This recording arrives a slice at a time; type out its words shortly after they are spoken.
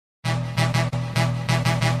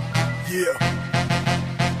Yeah.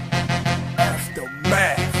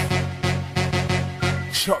 Aftermath.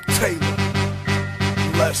 Chuck Taylor.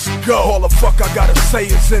 Let's go. All the fuck I gotta say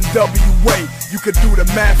is NWA. You can do the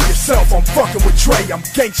math yourself, I'm fucking with Dre, I'm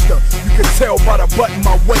gangster. You can tell by the button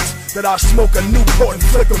my waist that I smoke a Newport and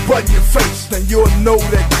flick a button in your face. Then you'll know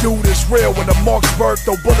that dude is real when the Marksburg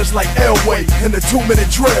throw bullets like Elway in the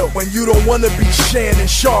 2-minute drill. When you don't wanna be Shannon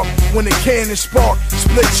Sharp, when the cannon spark,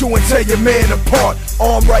 split you and tear your man apart.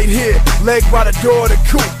 Arm right here, leg by the door of the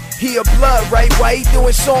coupe. He a blood, right? Why he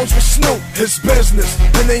doing songs with Snoop? His business,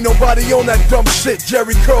 and ain't nobody on that dumb shit.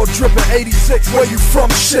 Jerry Curl drippin' 86, where you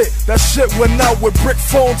from shit? That shit went out with brick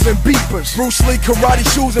phones and beepers. Bruce Lee karate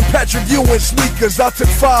shoes and Patrick Ewing sneakers. I took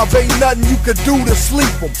 5, ain't nothing you could do to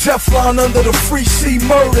sleep em. Teflon under the Free C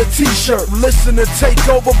Murder t-shirt. Listen to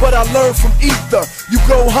Takeover, but I learned from Ether. You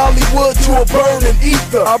go Hollywood to a burning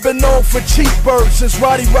ether. I've been known for cheap birds since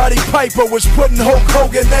Roddy Piper was putting Hulk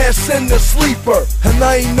Hogan ass in the sleeper. And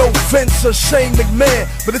I ain't no Vince or Shane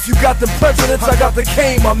McMahon, but if you got the presidents, I got the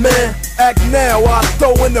cane, my man. Act now, I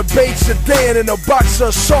throw in the bait sedan and a box of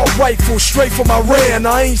assault rifle straight from Iran.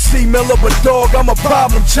 I ain't C Miller, but dog, I'm a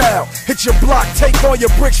problem child. Hit your block, take all your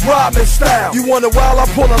bricks, Rodman style. You want a while, I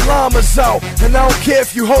pull the llamas out, and I don't care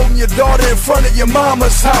if you holding your daughter in front of your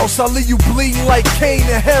mama's house. I'll leave you bleeding like Cain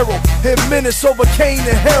and Harold. Hit minutes over Cain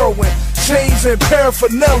and heroin, chains and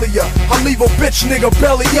paraphernalia. I leave a bitch nigga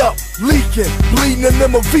belly up, leaking, bleeding in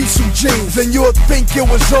them Avisu jeans, and you'll think it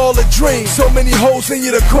was all a dream. So many holes in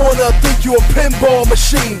you, the corner, I think you a pinball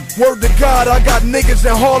machine. Word to God, I got niggas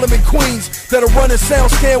in Harlem and Queens that'll run a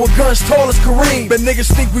sound scan with guns tall as Kareem. But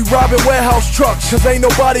niggas think we robbing warehouse trucks, cause ain't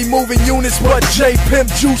nobody moving units but J, Pimp,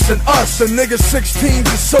 Juice, and us. And niggas 16s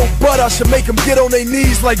is so butt, I should make them get on their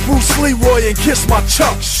knees like Bruce Leroy and kiss my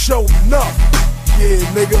chucks. Show enough, yeah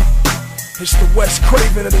nigga. It's the West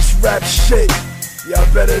Craven of this rap shit. Y'all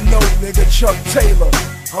better know, nigga, Chuck Taylor.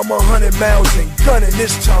 I'm 100 miles and gunning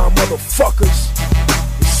this time, motherfuckers.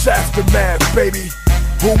 It's Aftermath, baby.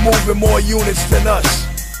 Who moving more units than us?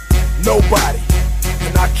 Nobody.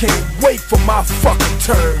 And I can't wait for my fucking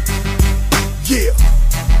turn. Yeah.